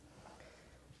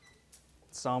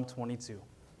Psalm 22.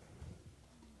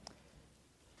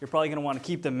 You're probably going to want to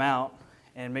keep them out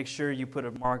and make sure you put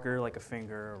a marker, like a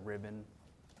finger, a ribbon,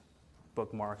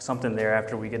 bookmark, something there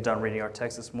after we get done reading our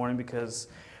text this morning, because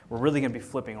we're really going to be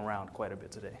flipping around quite a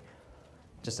bit today.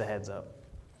 Just a heads up.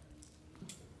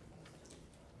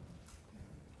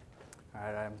 All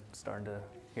right, I'm starting to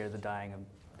hear the dying of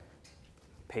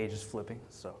pages flipping,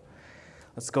 so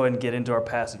let's go ahead and get into our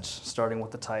passage, starting with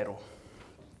the title.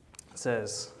 It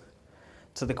says,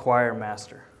 "To the choir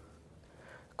master,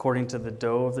 according to the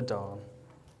doe of the dawn,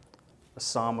 a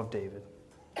psalm of David.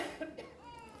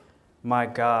 My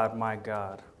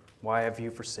God, why have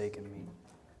you forsaken me?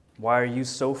 Why are you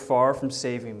so far from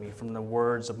saving me from the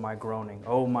words of my groaning?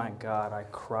 Oh my God, I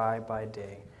cry by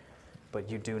day, but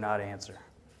you do not answer.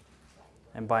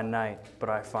 And by night, but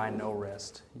I find no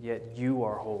rest. Yet you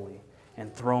are holy,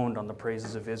 enthroned on the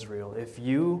praises of Israel.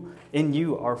 In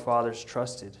you our fathers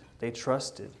trusted. They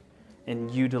trusted,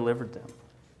 and you delivered them.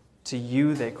 To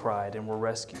you they cried and were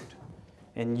rescued.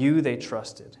 In you they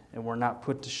trusted and were not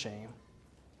put to shame.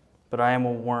 But I am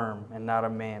a worm and not a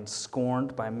man,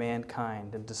 scorned by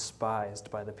mankind and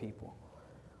despised by the people.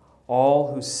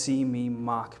 All who see me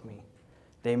mock me.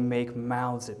 They make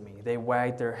mouths at me. They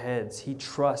wag their heads. He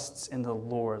trusts in the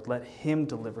Lord. Let him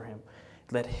deliver him.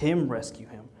 Let him rescue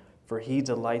him, for he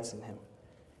delights in him.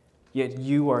 Yet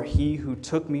you are he who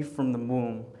took me from the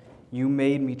womb. You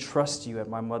made me trust you at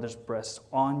my mother's breast.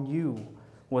 On you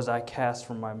was I cast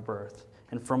from my birth,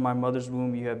 and from my mother's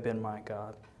womb you have been my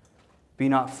God. Be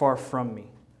not far from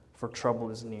me, for trouble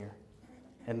is near,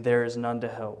 and there is none to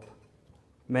help.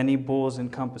 Many bulls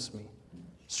encompass me.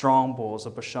 Strong bulls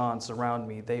of Bashan surround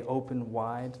me. They open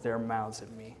wide their mouths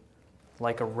at me.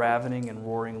 Like a ravening and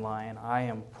roaring lion, I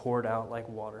am poured out like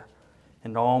water,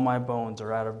 and all my bones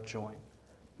are out of joint.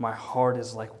 My heart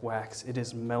is like wax. It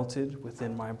is melted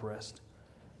within my breast.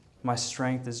 My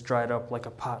strength is dried up like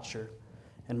a potsherd,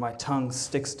 and my tongue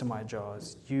sticks to my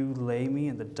jaws. You lay me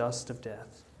in the dust of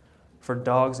death, for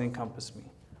dogs encompass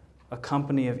me. A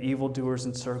company of evildoers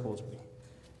encircles me.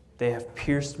 They have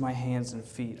pierced my hands and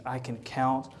feet. I can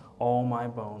count all my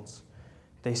bones.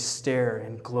 They stare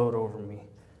and gloat over me.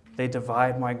 They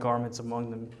divide my garments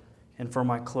among them, and for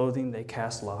my clothing they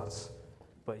cast lots.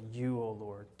 But you, O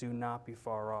Lord, do not be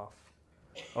far off.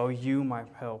 O you, my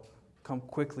help, come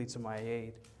quickly to my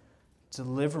aid.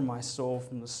 Deliver my soul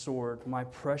from the sword, my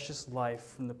precious life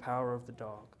from the power of the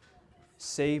dog.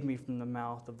 Save me from the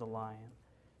mouth of the lion.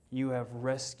 You have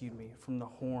rescued me from the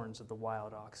horns of the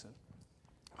wild oxen.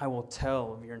 I will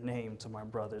tell of your name to my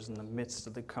brothers in the midst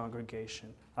of the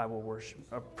congregation. I will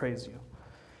praise you.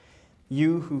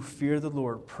 You who fear the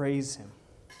Lord, praise him.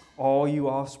 All you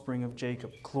offspring of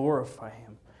Jacob, glorify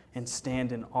him and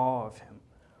stand in awe of him.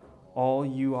 All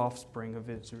you offspring of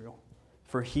Israel,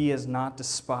 for he has not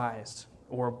despised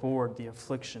or abhorred the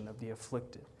affliction of the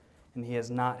afflicted, and he has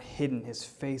not hidden his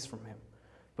face from him,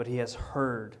 but he has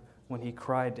heard when he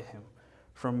cried to him.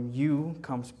 From you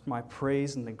comes my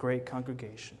praise in the great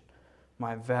congregation.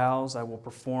 My vows I will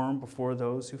perform before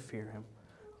those who fear him.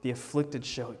 The afflicted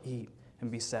shall eat and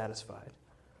be satisfied.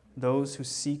 Those who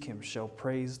seek him shall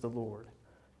praise the Lord.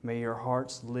 May your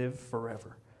hearts live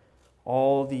forever.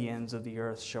 All the ends of the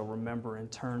earth shall remember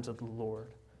and turn to the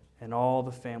Lord, and all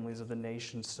the families of the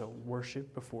nations shall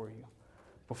worship before you.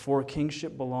 Before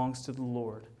kingship belongs to the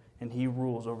Lord, and he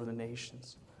rules over the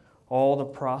nations. All the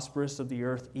prosperous of the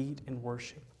earth eat and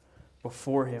worship.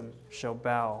 Before him shall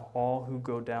bow all who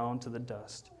go down to the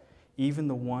dust, even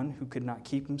the one who could not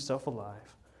keep himself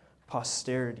alive.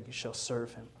 Posterity shall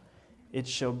serve him. It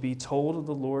shall be told of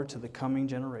the Lord to the coming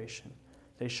generation.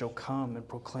 They shall come and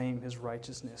proclaim his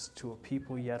righteousness to a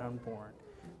people yet unborn,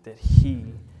 that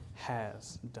he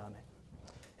has done it.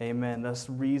 Amen. Thus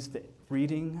ends the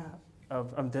reading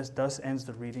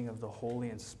of the holy,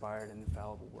 inspired, and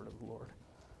infallible word of the Lord.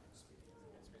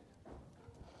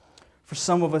 For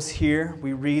some of us here,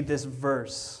 we read this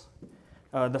verse,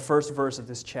 the first verse of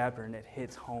this chapter, and it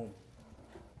hits home.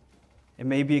 It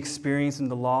may be experiencing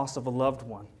the loss of a loved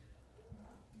one.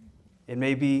 It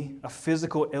may be a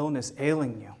physical illness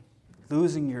ailing you,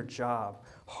 losing your job,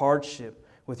 hardship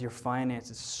with your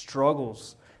finances,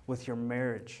 struggles with your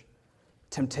marriage,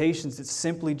 temptations that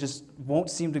simply just won't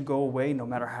seem to go away no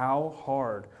matter how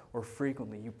hard or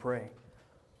frequently you pray,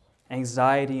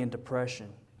 anxiety and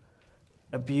depression,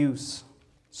 abuse,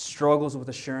 struggles with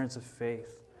assurance of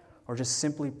faith, or just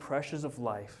simply pressures of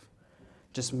life,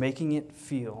 just making it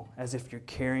feel as if you're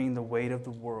carrying the weight of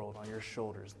the world on your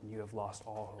shoulders and you have lost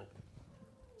all hope.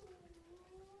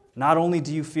 Not only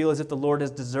do you feel as if the Lord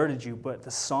has deserted you, but the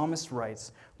psalmist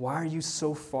writes, "Why are you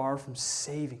so far from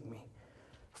saving me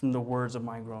from the words of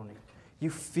my groaning? You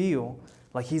feel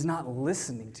like he's not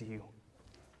listening to you.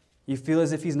 You feel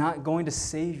as if he's not going to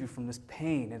save you from this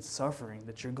pain and suffering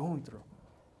that you're going through.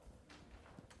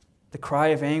 The cry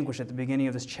of anguish at the beginning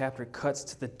of this chapter cuts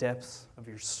to the depths of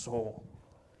your soul.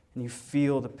 And you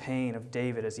feel the pain of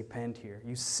David as he penned here.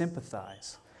 You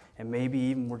sympathize, and maybe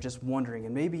even were just wondering,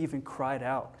 and maybe even cried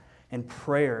out in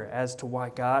prayer as to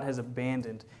why God has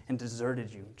abandoned and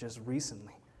deserted you just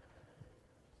recently.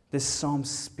 This psalm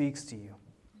speaks to you.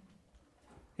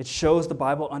 It shows the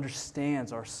Bible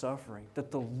understands our suffering,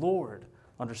 that the Lord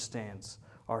understands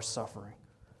our suffering.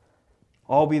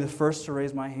 I'll be the first to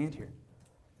raise my hand here.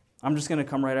 I'm just going to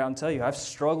come right out and tell you, I've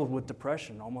struggled with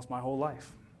depression almost my whole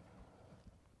life.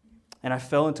 And I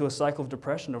fell into a cycle of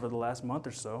depression over the last month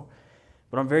or so.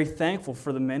 But I'm very thankful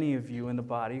for the many of you in the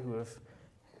body who have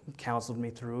counseled me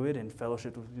through it and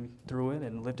fellowshiped with me through it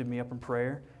and lifted me up in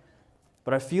prayer.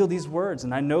 But I feel these words,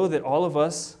 and I know that all of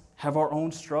us have our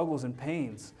own struggles and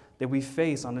pains that we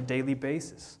face on a daily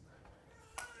basis.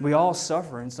 We all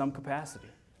suffer in some capacity.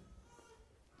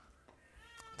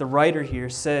 The writer here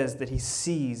says that he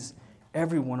sees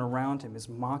everyone around him is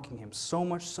mocking him, so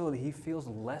much so that he feels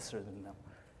lesser than them.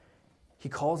 He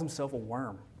calls himself a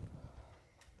worm.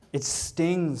 It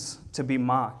stings to be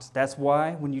mocked. That's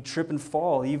why when you trip and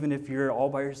fall, even if you're all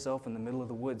by yourself in the middle of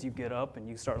the woods, you get up and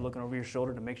you start looking over your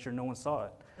shoulder to make sure no one saw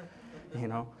it. You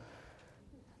know?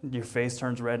 Your face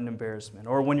turns red in embarrassment.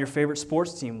 Or when your favorite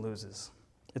sports team loses.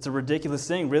 It's a ridiculous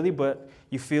thing, really, but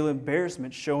you feel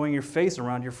embarrassment showing your face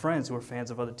around your friends who are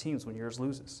fans of other teams when yours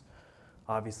loses.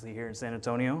 Obviously, here in San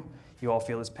Antonio, you all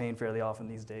feel this pain fairly often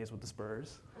these days with the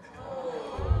Spurs.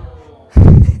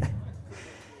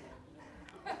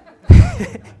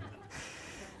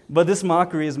 But this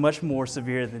mockery is much more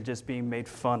severe than just being made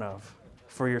fun of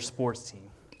for your sports team.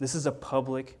 This is a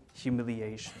public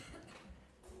humiliation.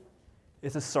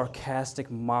 It's a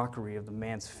sarcastic mockery of the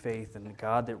man's faith in the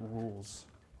God that rules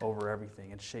over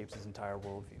everything and shapes his entire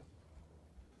worldview.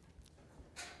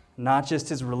 Not just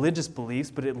his religious beliefs,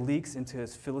 but it leaks into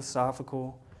his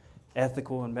philosophical,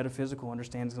 ethical, and metaphysical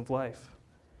understandings of life.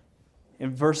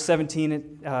 In verse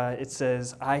 17, it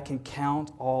says, I can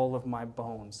count all of my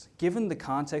bones. Given the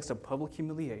context of public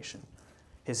humiliation,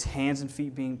 his hands and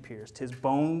feet being pierced, his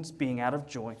bones being out of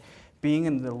joint, being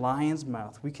in the lion's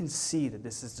mouth, we can see that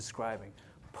this is describing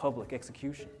public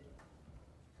execution.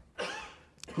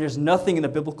 There's nothing in the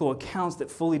biblical accounts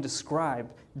that fully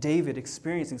describe David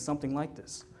experiencing something like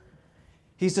this.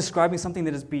 He's describing something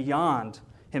that is beyond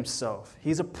himself.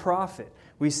 He's a prophet.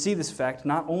 We see this fact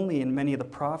not only in many of the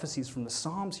prophecies from the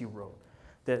Psalms he wrote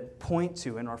that point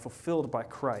to and are fulfilled by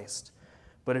Christ,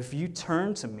 but if you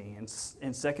turn to me in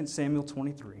 2 Samuel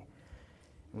 23,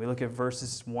 and we look at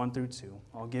verses 1 through 2,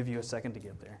 I'll give you a second to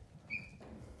get there.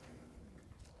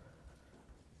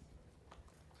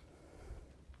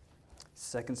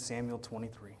 Second Samuel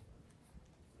 23.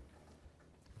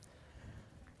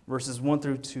 Verses 1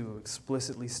 through 2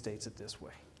 explicitly states it this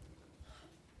way.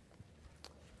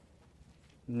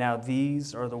 Now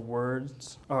these are the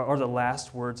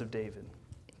last words of David,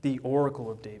 the oracle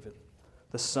of David,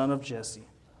 the son of Jesse,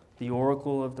 the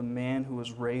oracle of the man who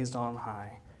was raised on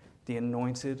high, the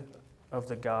anointed of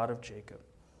the God of Jacob,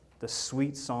 the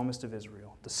sweet psalmist of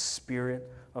Israel. The Spirit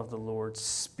of the Lord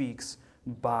speaks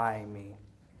by me.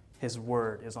 His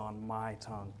word is on my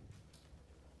tongue.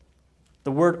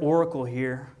 The word oracle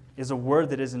here is a word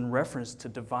that is in reference to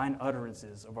divine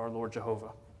utterances of our Lord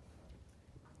Jehovah.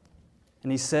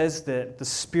 And he says that the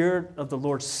Spirit of the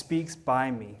Lord speaks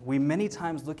by me. We many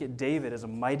times look at David as a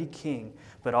mighty king,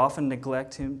 but often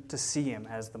neglect him to see him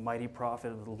as the mighty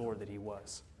prophet of the Lord that he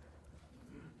was.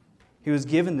 He was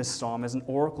given this psalm as an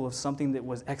oracle of something that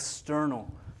was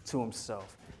external to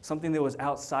himself, something that was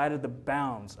outside of the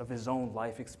bounds of his own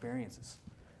life experiences.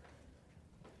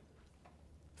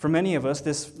 For many of us,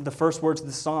 the first words of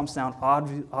the psalm sound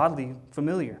oddly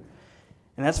familiar,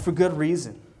 and that's for good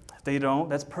reason. If they don't,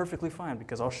 that's perfectly fine,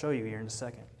 because I'll show you here in a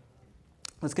second.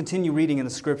 Let's continue reading in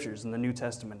the Scriptures in the New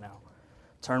Testament now.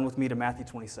 Turn with me to Matthew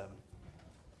 27.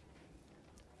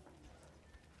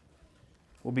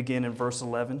 We'll begin in verse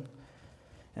 11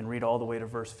 and read all the way to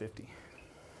verse 50.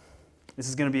 This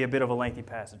is going to be a bit of a lengthy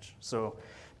passage, so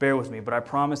bear with me, but I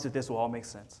promise that this will all make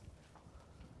sense.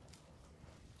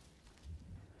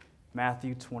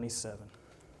 Matthew 27.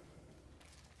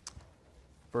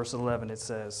 Verse 11, it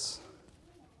says,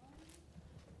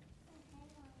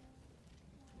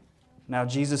 Now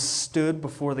Jesus stood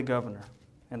before the governor,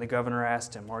 and the governor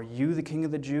asked him, Are you the king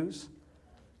of the Jews?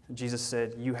 And Jesus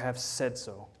said, You have said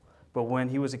so. But when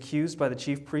he was accused by the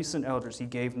chief priests and elders, he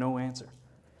gave no answer.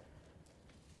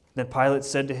 Then Pilate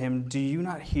said to him, "Do you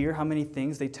not hear how many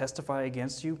things they testify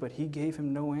against you?" But he gave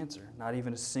him no answer, not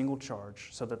even a single charge,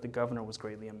 so that the governor was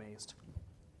greatly amazed.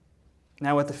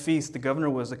 Now at the feast, the governor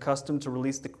was accustomed to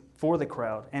release for the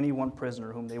crowd any one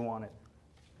prisoner whom they wanted.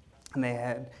 And they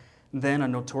had then a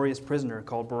notorious prisoner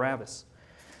called Barabbas.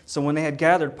 So when they had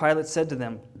gathered, Pilate said to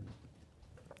them,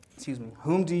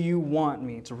 "Whom do you want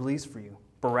me to release for you,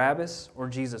 Barabbas or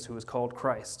Jesus, who is called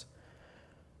Christ?"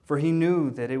 For he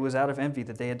knew that it was out of envy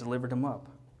that they had delivered him up.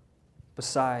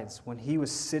 Besides, when he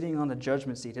was sitting on the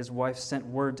judgment seat, his wife sent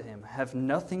word to him, "Have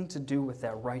nothing to do with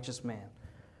that righteous man,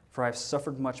 for I have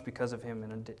suffered much because of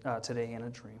him today in a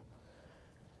dream."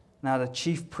 Now the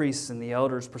chief priests and the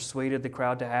elders persuaded the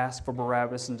crowd to ask for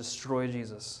Barabbas and destroy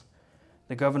Jesus.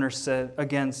 The governor said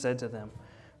to them,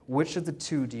 "Which of the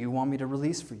two do you want me to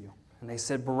release for you?" And they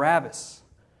said, "Barabbas."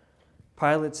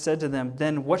 Pilate said to them,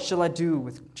 "Then what shall I do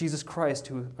with Jesus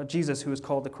who is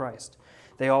called the Christ?"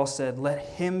 They all said, "Let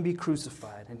him be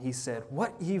crucified." And he said,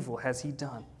 "What evil has he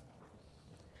done?"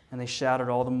 And they shouted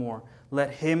all the more,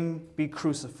 "Let him be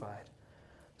crucified."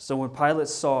 So when Pilate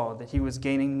saw that he was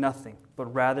gaining nothing, but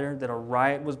rather that a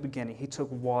riot was beginning, he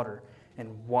took water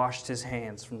and washed his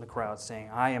hands from the crowd, saying,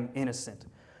 "I am innocent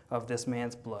of this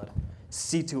man's blood.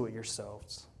 See to it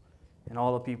yourselves." And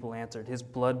all the people answered, "His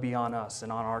blood be on us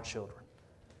and on our children."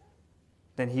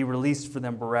 Then he released for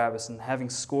them Barabbas, and having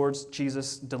scourged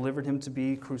Jesus, delivered him to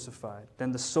be crucified.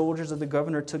 Then the soldiers of the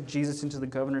governor took Jesus into the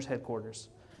governor's headquarters,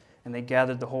 and they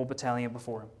gathered the whole battalion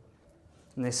before him.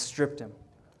 And they stripped him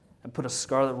and put a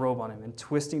scarlet robe on him, and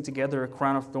twisting together a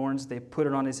crown of thorns, they put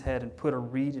it on his head and put a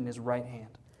reed in his right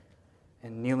hand.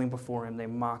 And kneeling before him, they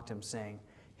mocked him, saying,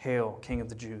 "Hail, King of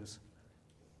the Jews!"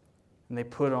 And they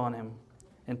put on him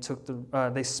and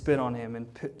they spit on him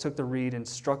and took the reed and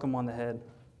struck him on the head.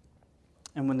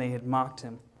 And when they had mocked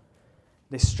him,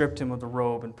 they stripped him of the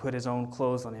robe and put his own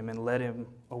clothes on him and led him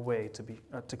away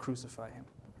to crucify him.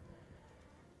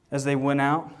 As they went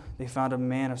out, they found a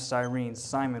man of Cyrene,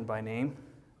 Simon by name.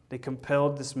 They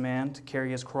compelled this man to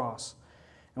carry his cross.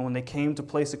 And when they came to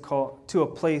a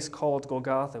place called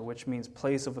Golgotha, which means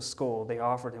place of a skull, they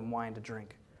offered him wine to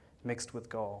drink, mixed with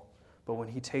gall. But when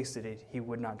he tasted it, he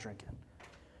would not drink it.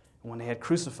 And when they had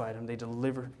crucified him,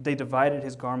 they divided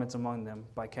his garments among them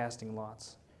by casting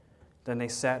lots. Then they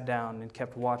sat down and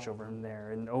kept watch over him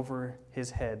there, and over his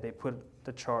head they put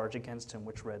the charge against him,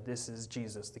 which read, "This is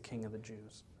Jesus, the King of the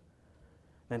Jews."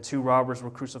 Then 2 robbers were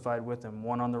crucified with him,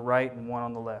 one on the right and one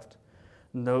on the left.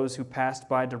 And those who passed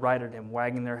by derided him,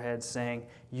 wagging their heads, saying,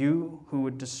 "You who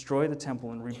would destroy the temple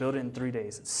and rebuild it in 3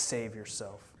 days, save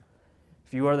yourself.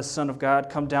 If you are the Son of God,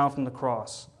 come down from the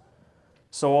cross."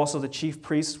 So also the chief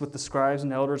priests with the scribes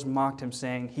and elders mocked him,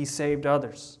 saying, "He saved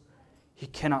others. He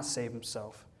cannot save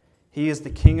himself. He is the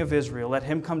King of Israel. Let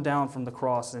him come down from the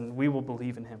cross, and we will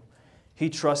believe in him. He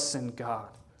trusts in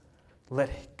God.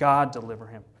 Let God deliver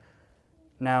him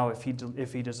now if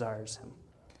he desires him."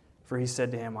 For he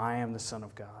said to him, "I am the Son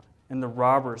of God." And the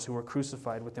robbers who were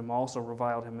crucified with him also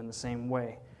reviled him in the same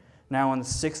way. Now in the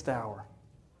 6th hour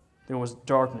there was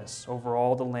darkness over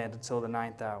all the land until the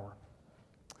 9th hour.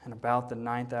 And about the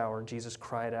 9th hour, Jesus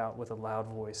cried out with a loud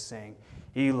voice, saying,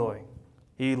 "Eloi,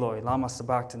 Eloi, lama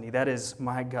sabachthani," that is,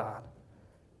 my God,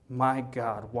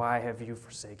 why have you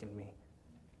forsaken me?"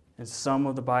 And some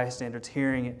of the bystanders,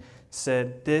 hearing it,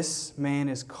 said, "This man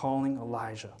is calling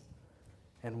Elijah."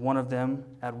 And one of them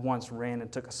at once ran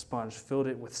and took a sponge, filled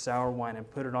it with sour wine, and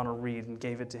put it on a reed, and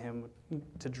gave it to him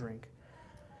to drink.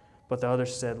 But the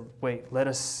others said, "Wait, let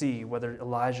us see whether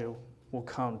Elijah will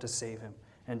come to save him."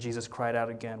 And Jesus cried out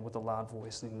again with a loud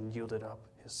voice and yielded up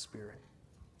his spirit.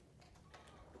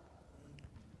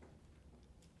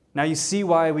 Now you see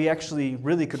why we actually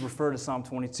really could refer to Psalm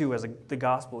 22 as the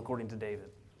gospel according to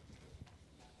David.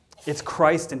 It's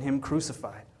Christ and him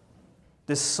crucified.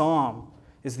 This psalm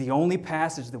is the only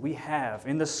passage that we have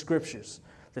in the scriptures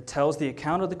that tells the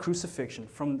account of the crucifixion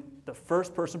from the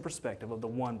first-person perspective of the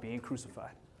one being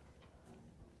crucified,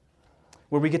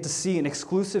 where we get to see an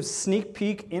exclusive sneak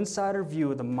peek insider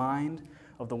view of the mind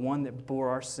of the one that bore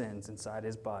our sins inside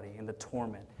his body and the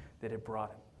torment that it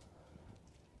brought him.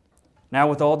 Now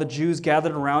with all the Jews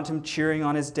gathered around him cheering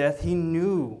on his death, he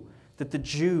knew that the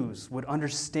Jews would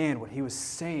understand what he was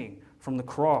saying from the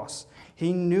cross.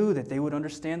 He knew that they would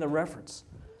understand the reference.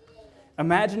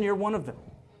 Imagine you're one of them,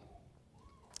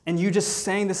 and you just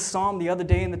sang this psalm the other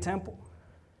day in the temple,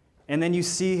 and then you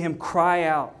see him cry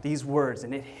out these words,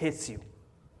 and it hits you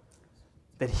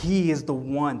that he is the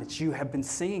one that you have been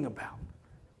singing about.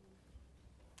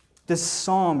 This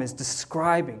psalm is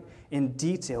describing in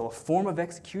detail a form of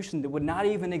execution that would not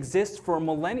even exist for a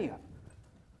millennia.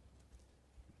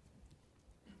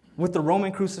 with the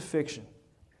Roman crucifixion.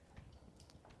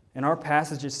 In our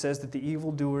passage, it says that the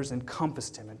evildoers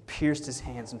encompassed him and pierced his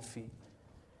hands and feet.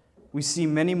 We see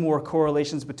many more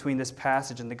correlations between this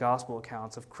passage and the gospel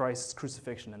accounts of Christ's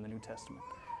crucifixion in the New Testament.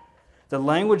 The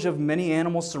language of many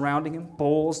animals surrounding him,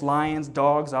 bulls, lions,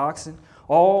 dogs, oxen,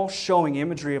 all showing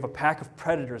imagery of a pack of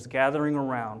predators gathering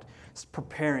around,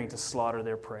 preparing to slaughter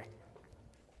their prey.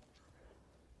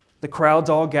 The crowds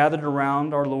all gathered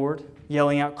around our Lord,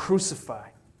 yelling out,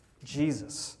 "Crucify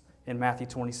Jesus," in Matthew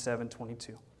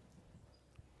 27:22.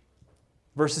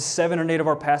 Verses 7 and 8 of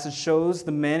our passage shows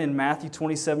the men in Matthew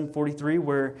 27:43,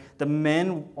 where the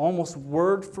men almost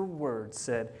word for word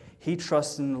said, "He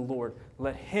trusts in the Lord,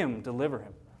 let him deliver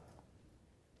him."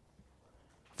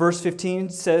 Verse 15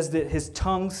 says that his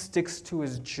tongue sticks to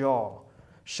his jaw,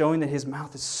 showing that his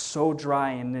mouth is so dry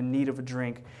and in need of a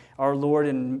drink. Our Lord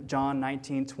in John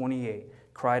 19:28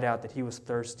 cried out that he was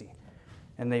thirsty,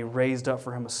 and they raised up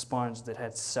for him a sponge that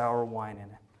had sour wine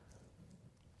in it.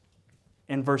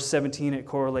 In verse 17, it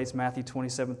correlates Matthew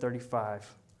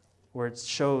 27:35, where it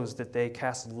shows that they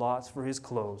cast lots for his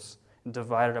clothes and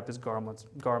divided up his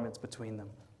garments between them.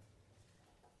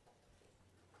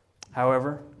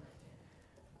 However,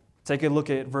 take a look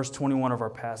at verse 21 of our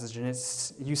passage, and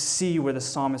you see where the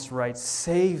psalmist writes,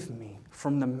 "Save me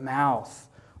from the mouth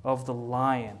of the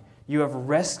lion. You have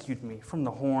rescued me from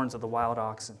the horns of the wild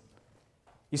oxen."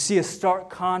 You see a stark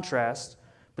contrast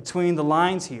between the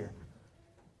lines here,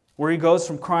 where he goes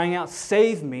from crying out,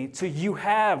 "Save me," to "You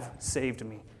have saved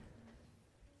me."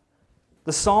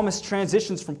 The psalmist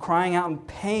transitions from crying out in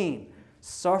pain,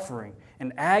 suffering,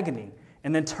 and agony,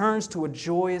 and then turns to a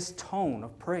joyous tone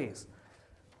of praise.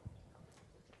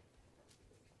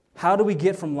 How do we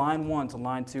get from line 1 to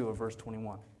line 2 of verse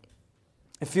 21?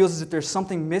 It feels as if there's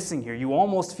something missing here. You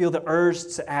almost feel the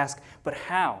urge to ask, but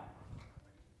how?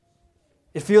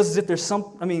 It feels as if there's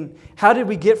how did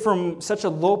we get from such a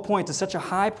low point to such a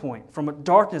high point, from a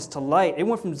darkness to light? It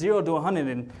went from 0 to 100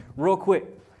 and real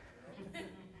quick,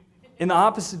 in the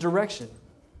opposite direction.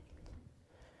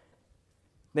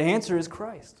 The answer is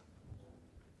Christ.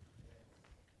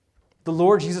 The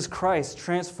Lord Jesus Christ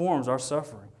transforms our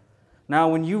suffering. Now,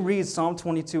 when you read Psalm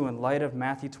 22 in light of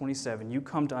Matthew 27, you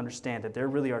come to understand that there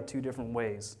really are two different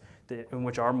ways in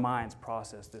which our minds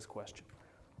process this question.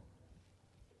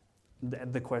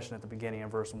 The question at the beginning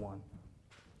of verse 1.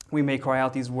 We may cry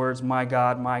out these words, my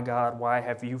God, why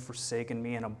have you forsaken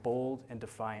me?" in a bold and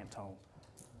defiant tone,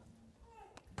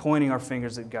 pointing our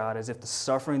fingers at God as if the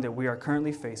suffering that we are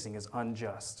currently facing is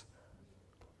unjust.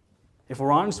 If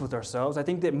we're honest with ourselves, I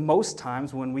think that most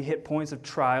times when we hit points of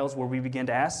trials where we begin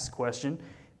to ask this question,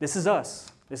 this is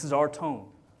us. This is our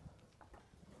tone.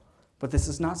 But this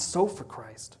is not so for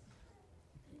Christ.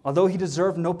 Although he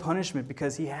deserved no punishment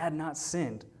because he had not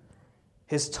sinned,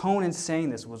 his tone in saying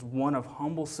this was one of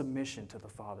humble submission to the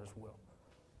Father's will.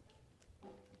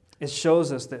 It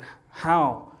shows us that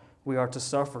how we are to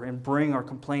suffer and bring our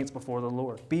complaints before the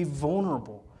Lord. Be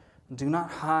vulnerable. Do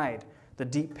not hide the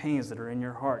deep pains that are in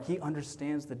your heart. He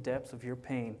understands the depths of your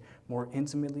pain more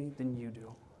intimately than you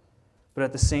do. But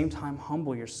at the same time,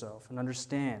 humble yourself and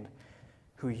understand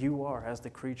who you are as the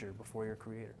creature before your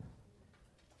Creator.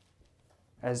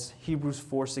 As Hebrews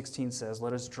 4:16 says,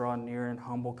 let us draw near in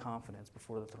humble confidence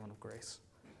before the throne of grace.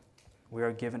 We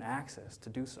are given access to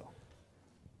do so.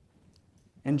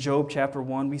 In Job chapter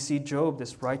 1, we see Job,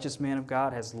 this righteous man of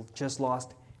God, has just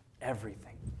lost everything.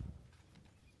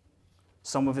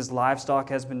 Some of his livestock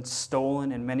has been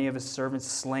stolen and many of his servants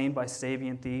slain by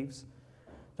Sabean thieves.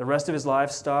 The rest of his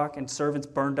livestock and servants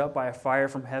burned up by a fire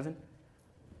from heaven.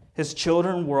 His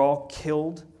children were all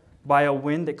killed by a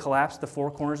wind that collapsed the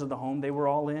four corners of the home they were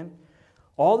all in.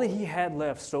 All that he had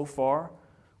left so far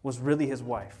was really his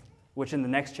wife, which in the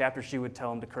next chapter she would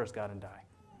tell him to curse God and die.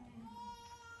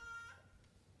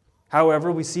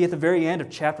 However, we see at the very end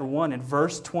of chapter 1 in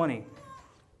verse 20,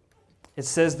 it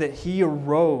says that he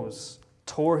arose,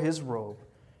 tore his robe,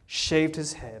 shaved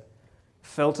his head,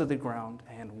 fell to the ground,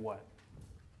 and what?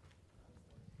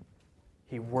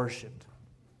 He worshiped.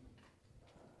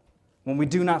 When we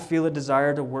do not feel a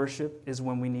desire to worship is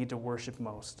when we need to worship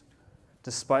most.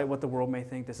 Despite what the world may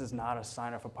think, this is not a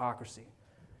sign of hypocrisy.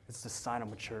 It's a sign of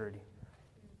maturity.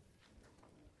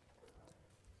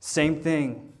 Same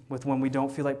thing with when we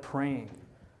don't feel like praying.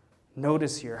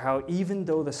 Notice here how even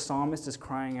though the psalmist is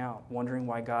crying out, wondering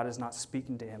why God is not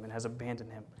speaking to him and has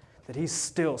abandoned him, that he's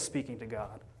still speaking to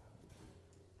God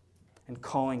and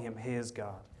calling him his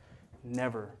God.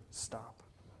 Never stop.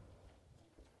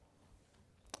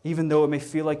 Even though it may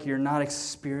feel like you're not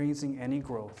experiencing any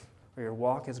growth or your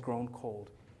walk has grown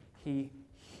cold, he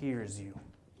hears you.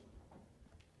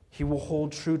 He will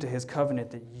hold true to his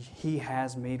covenant that he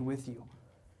has made with you.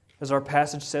 As our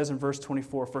passage says in verse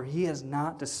 24, for he has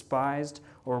not despised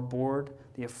or abhorred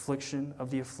the affliction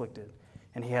of the afflicted,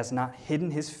 and he has not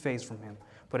hidden his face from him,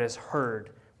 but has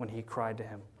heard when he cried to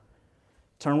him.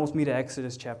 Turn with me to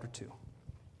Exodus chapter 2.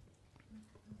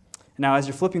 Now, as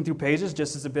you're flipping through pages,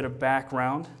 just as a bit of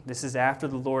background, this is after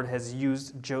the Lord has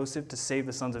used Joseph to save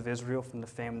the sons of Israel from the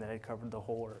famine that had covered the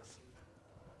whole earth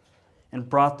and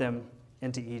brought them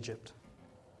into Egypt.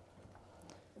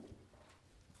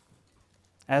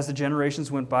 As the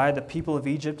generations went by, the people of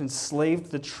Egypt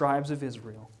enslaved the tribes of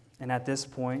Israel. And at this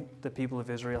point, the people of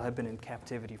Israel had been in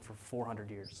captivity for 400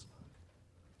 years.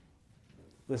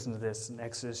 Listen to this in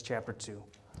Exodus chapter 2.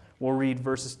 We'll read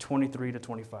verses 23 to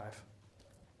 25.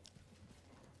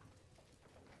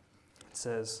 It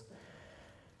says,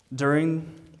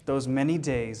 during those many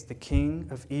days, the king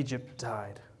of Egypt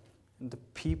died, and the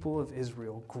people of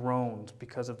Israel groaned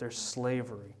because of their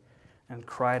slavery and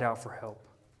cried out for help.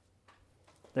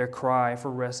 Their cry for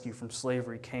rescue from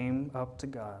slavery came up to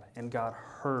God, and God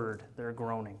heard their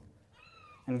groaning.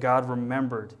 And God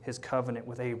remembered his covenant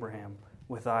with Abraham,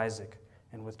 with Isaac,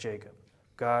 and with Jacob.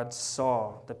 God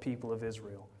saw the people of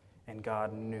Israel, and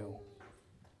God knew.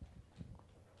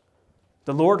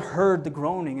 The Lord heard the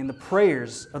groaning and the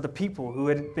prayers of the people who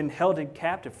had been held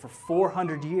captive for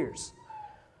 400 years,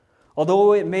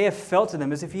 although it may have felt to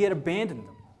them as if he had abandoned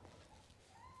them.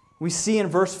 We see in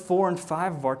verse 4 and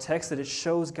 5 of our text that it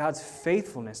shows God's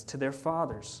faithfulness to their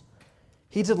fathers.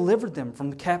 He delivered them from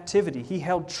the captivity. He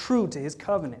held true to his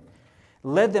covenant,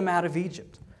 led them out of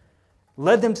Egypt,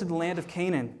 led them to the land of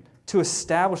Canaan to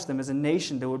establish them as a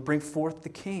nation that would bring forth the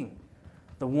king,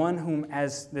 the one whom,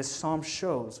 as this psalm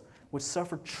shows, would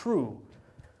suffer true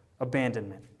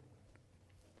abandonment,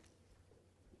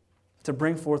 to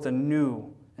bring forth a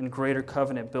new and greater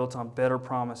covenant built on better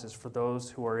promises for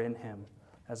those who are in him,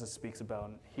 as it speaks about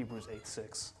in Hebrews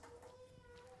 8:6.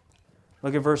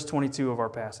 Look at verse 22 of our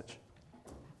passage,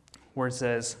 where it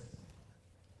says,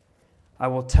 I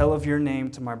will tell of your name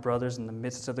to my brothers in the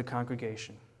midst of the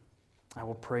congregation. I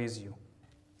will praise you.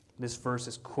 This verse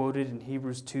is quoted in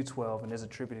Hebrews 2:12 and is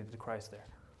attributed to Christ there.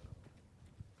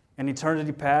 In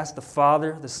eternity past, the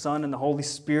Father, the Son, and the Holy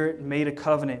Spirit made a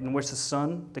covenant in which the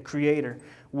Son, the Creator,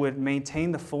 would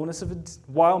maintain the fullness of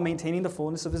while maintaining the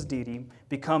fullness of his deity,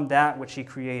 become that which he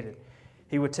created.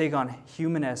 He would take on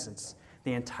human essence,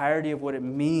 the entirety of what it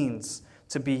means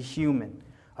to be human,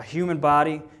 a human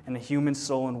body and a human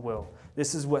soul and will.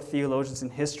 This is what theologians in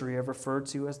history have referred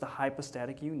to as the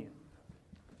hypostatic union.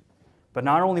 But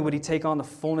not only would he take on the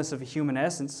fullness of a human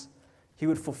essence, he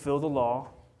would fulfill the law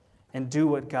and do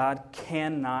what God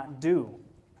cannot do,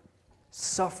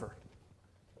 suffer.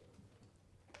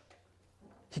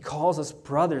 He calls us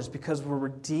brothers because we're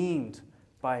redeemed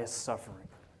by his suffering.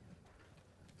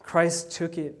 Christ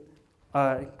took it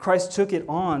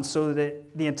on so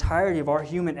that the entirety of our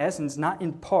human essence, not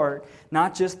in part,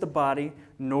 not just the body,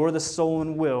 nor the soul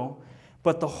and will,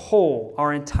 but the whole,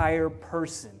 our entire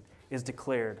person, is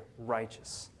declared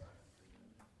righteous.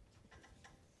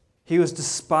 He was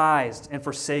despised and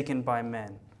forsaken by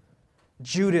men.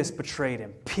 Judas betrayed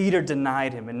him. Peter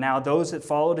denied him. And now those that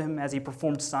followed him as he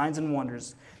performed signs and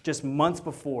wonders just months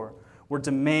before were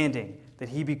demanding that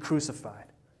he be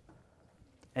crucified.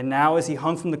 And now as he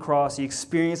hung from the cross, he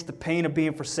experienced the pain of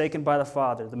being forsaken by the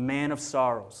Father, the man of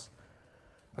sorrows,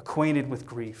 acquainted with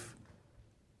grief.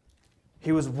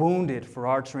 He was wounded for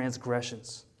our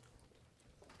transgressions,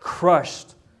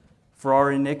 crushed for our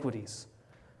iniquities.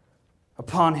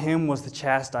 Upon him was the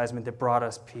chastisement that brought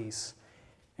us peace.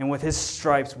 And with his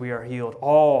stripes we are healed.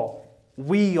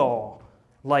 We all,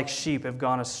 like sheep, have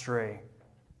gone astray.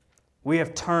 We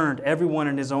have turned everyone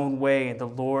in his own way, and the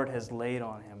Lord has laid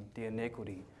on him the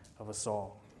iniquity of us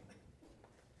all.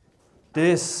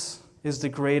 This is the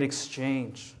great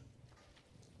exchange.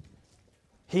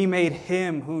 He made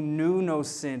him who knew no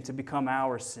sin to become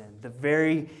our sin, the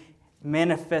very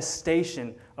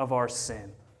manifestation of our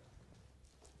sin.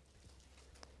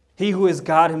 He who is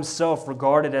God himself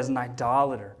regarded as an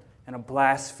idolater and a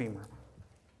blasphemer.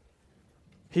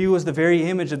 He who is the very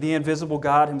image of the invisible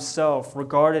God himself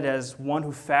regarded as one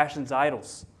who fashions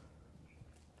idols.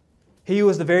 He who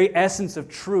is the very essence of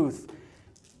truth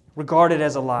regarded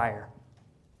as a liar.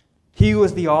 He who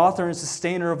is the author and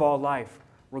sustainer of all life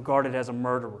regarded as a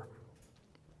murderer.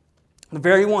 The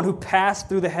very one who passed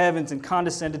through the heavens and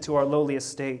condescended to our lowly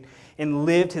estate and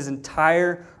lived his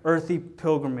entire earthly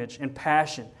pilgrimage and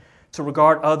passion to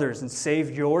regard others and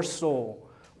save your soul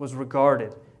was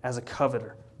regarded as a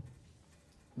coveter.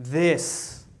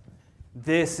 This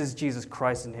is Jesus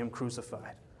Christ and him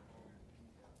crucified.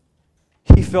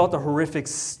 He felt the horrific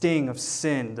sting of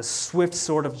sin, the swift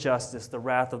sword of justice, the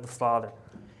wrath of the Father.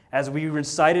 As we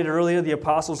recited earlier, the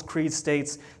Apostles' Creed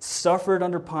states, suffered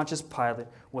under Pontius Pilate,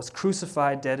 was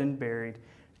crucified, dead, and buried,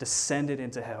 descended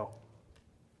into hell.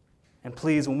 And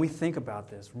please, when we think about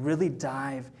this, really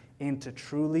dive into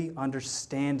truly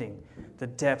understanding the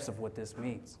depths of what this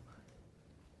means.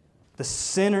 The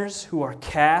sinners who are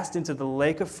cast into the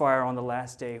lake of fire on the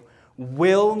last day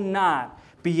will not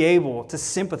be able to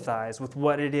sympathize with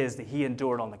what it is that he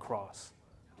endured on the cross.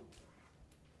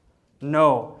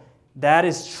 No, that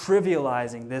is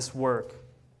trivializing this work.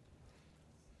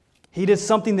 He did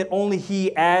something that only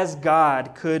he as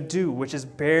God could do, which is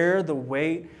bear the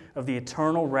weight of the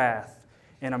eternal wrath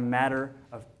in a matter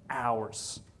of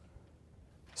hours.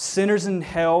 Sinners in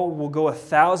hell will go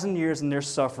 1,000 years in their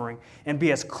suffering and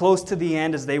be as close to the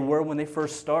end as they were when they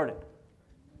first started.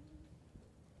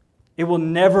 It will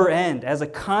never end as a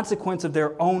consequence of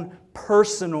their own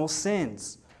personal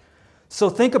sins. So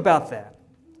think about that.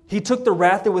 He took the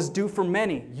wrath that was due for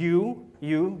many, you,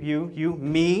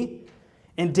 me,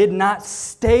 and did not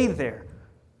stay there.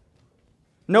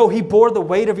 No, he bore the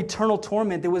weight of eternal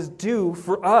torment that was due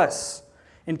for us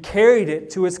and carried it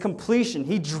to its completion.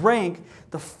 He drank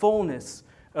the fullness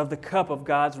of the cup of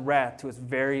God's wrath to its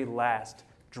very last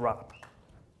drop.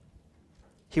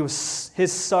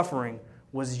 His suffering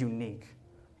was unique.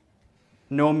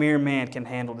 No mere man can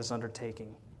handle this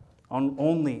undertaking.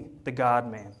 Only the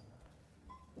God-man.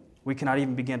 We cannot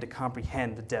even begin to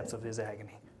comprehend the depths of his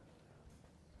agony.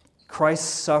 Christ's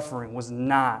suffering was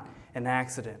not an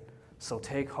accident, so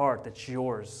take heart that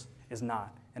yours is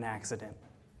not an accident.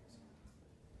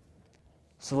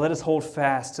 So let us hold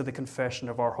fast to the confession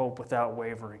of our hope without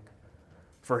wavering,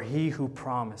 for he who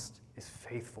promised is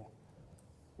faithful.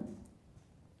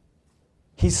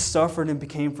 He suffered and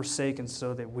became forsaken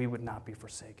so that we would not be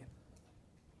forsaken.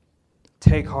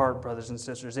 Take heart, brothers and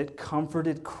sisters. It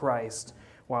comforted Christ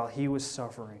while he was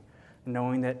suffering,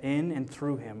 knowing that in and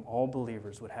through him all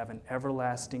believers would have an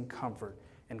everlasting comfort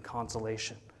and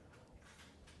consolation.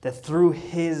 That through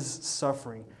his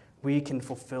suffering we can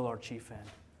fulfill our chief end.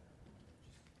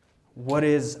 What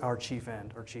is our chief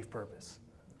end or chief purpose?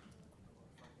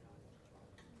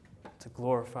 To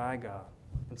glorify God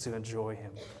and to enjoy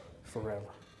him forever.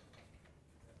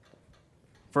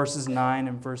 Verse 9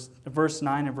 and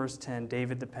verse 10,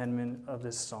 David, the penman of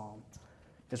this psalm,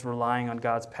 is relying on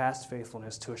God's past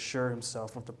faithfulness to assure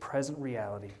himself of the present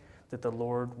reality that the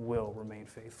Lord will remain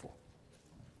faithful.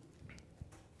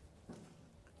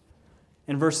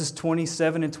 In verses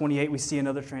 27 and 28, we see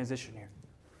another transition here.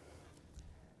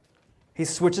 He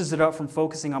switches it up from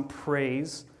focusing on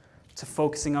praise to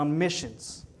focusing on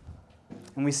missions.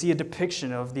 And we see a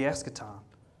depiction of the eschaton.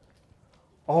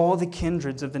 All the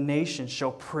kindreds of the nations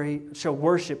shall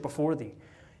worship before thee.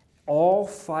 All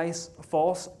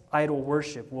false idol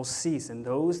worship will cease, and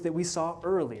those that we saw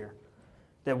earlier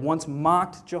that once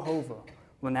mocked Jehovah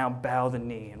will now bow the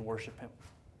knee and worship him.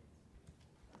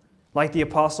 Like the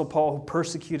Apostle Paul, who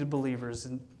persecuted believers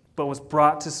but was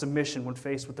brought to submission when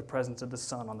faced with the presence of the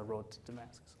Son on the road to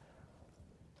Damascus.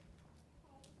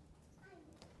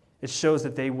 It shows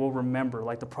that they will remember,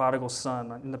 like the prodigal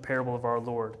son in the parable of our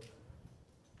Lord,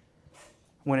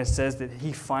 when it says that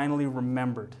he finally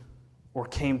remembered or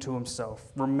came to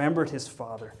himself, remembered his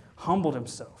father, humbled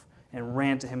himself, and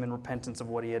ran to him in repentance of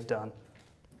what he had done.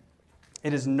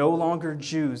 It is no longer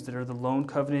Jews that are the lone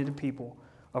covenanted people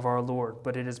of our Lord,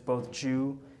 but it is both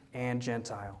Jew and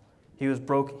Gentile. He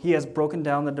has broken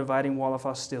down the dividing wall of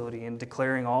hostility and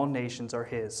declaring all nations are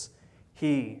his.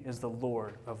 He is the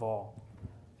Lord of all.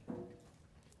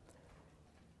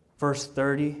 Verse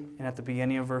 30 and at the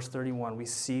beginning of verse 31, we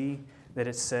see that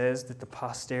it says that the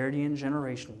posterity and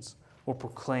generations will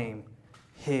proclaim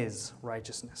his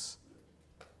righteousness.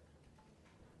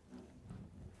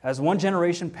 As one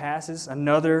generation passes,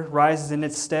 another rises in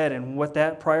its stead, and what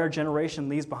that prior generation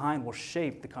leaves behind will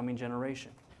shape the coming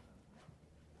generation.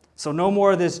 So no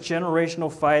more of this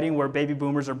generational fighting where baby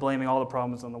boomers are blaming all the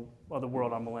problems of the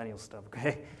world on millennial stuff,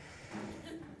 okay?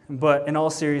 But in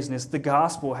all seriousness, the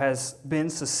gospel has been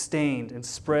sustained and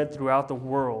spread throughout the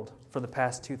world for the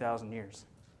past 2,000 years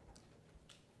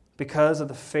because of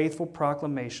the faithful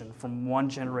proclamation from one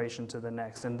generation to the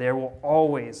next. And there will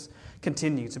always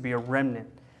continue to be a remnant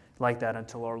like that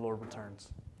until our Lord returns.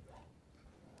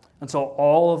 Until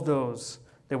all of those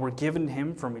that were given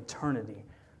him from eternity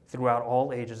throughout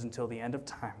all ages until the end of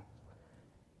time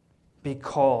be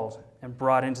called and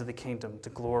brought into the kingdom to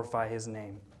glorify his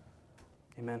name.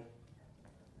 Amen.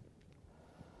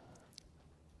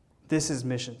 This is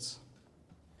missions.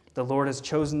 The Lord has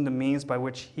chosen the means by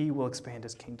which he will expand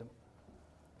his kingdom.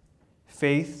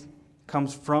 Faith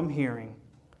comes from hearing,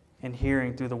 and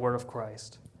hearing through the word of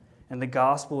Christ. And the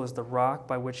gospel is the rock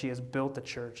by which he has built the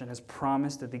church and has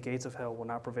promised that the gates of hell will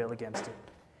not prevail against it.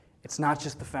 It's not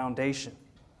just the foundation,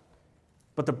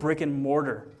 but the brick and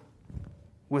mortar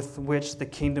with which the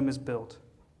kingdom is built.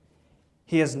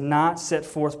 He has not set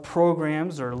forth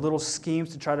programs or little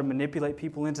schemes to try to manipulate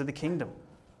people into the kingdom.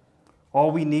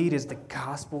 All we need is the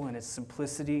gospel in its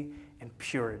simplicity and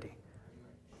purity.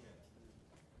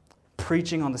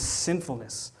 Preaching on the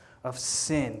sinfulness of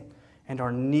sin and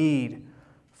our need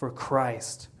for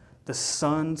Christ, the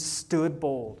Son stood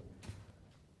bold,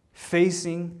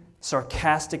 facing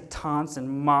sarcastic taunts and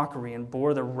mockery, and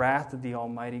bore the wrath of the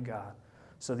Almighty God,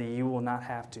 so that you will not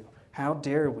have to. How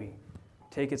dare we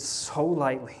take it so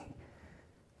lightly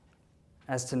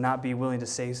as to not be willing to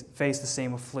face the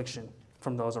same affliction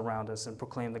from those around us and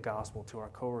proclaim the gospel to our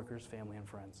coworkers, family, and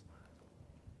friends?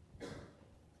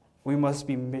 We must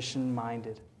be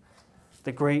mission-minded.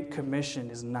 The Great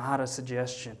Commission is not a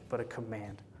suggestion, but a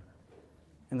command.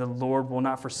 And the Lord will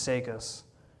not forsake us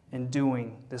in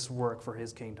doing this work for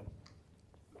his kingdom.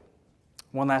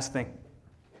 One last thing.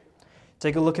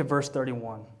 Take a look at verse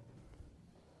 31.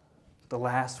 The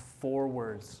last 4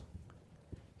 words.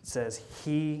 It says,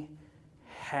 he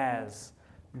has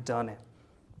done it.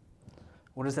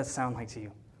 What does that sound like to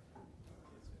you?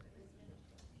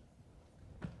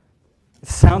 It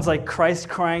sounds like Christ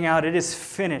crying out, it is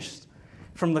finished,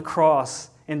 from the cross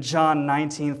in John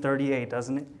 19:38,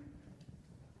 doesn't it?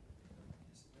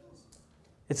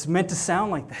 It's meant to sound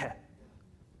like that.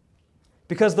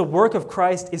 Because the work of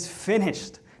Christ is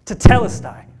finished,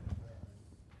 tetelestai.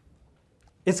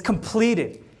 It's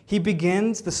completed. He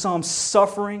begins the psalm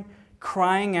suffering,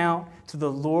 crying out to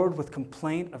the Lord with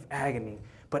complaint of agony,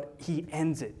 but he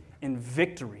ends it in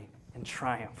victory and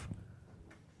triumph.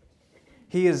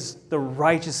 He is the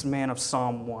righteous man of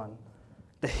Psalm 1,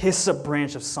 the hyssop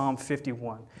branch of Psalm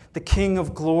 51, the King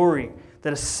of glory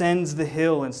that ascends the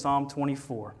hill in Psalm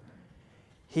 24.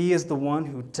 He is the one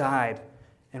who died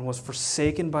and was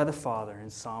forsaken by the Father in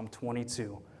Psalm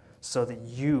 22, so that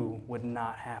you would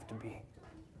not have to be.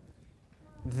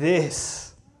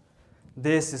 This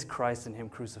is Christ and him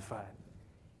crucified.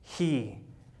 He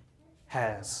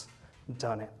has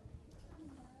done it.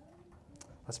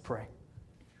 Let's pray.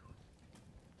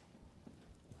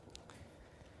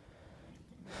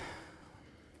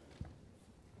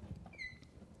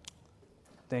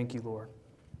 Thank you, Lord,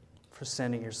 for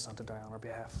sending your Son to die on our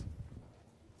behalf.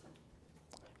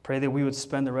 Pray that we would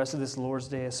spend the rest of this Lord's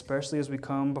Day, especially as we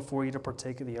come before you to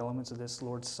partake of the elements of this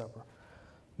Lord's Supper,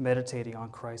 meditating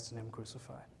on Christ and him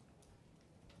crucified.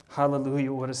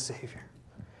 Hallelujah, what a Savior.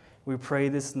 We pray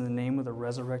this in the name of the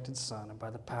resurrected Son and by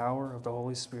the power of the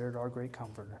Holy Spirit, our great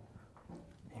Comforter.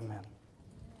 Amen.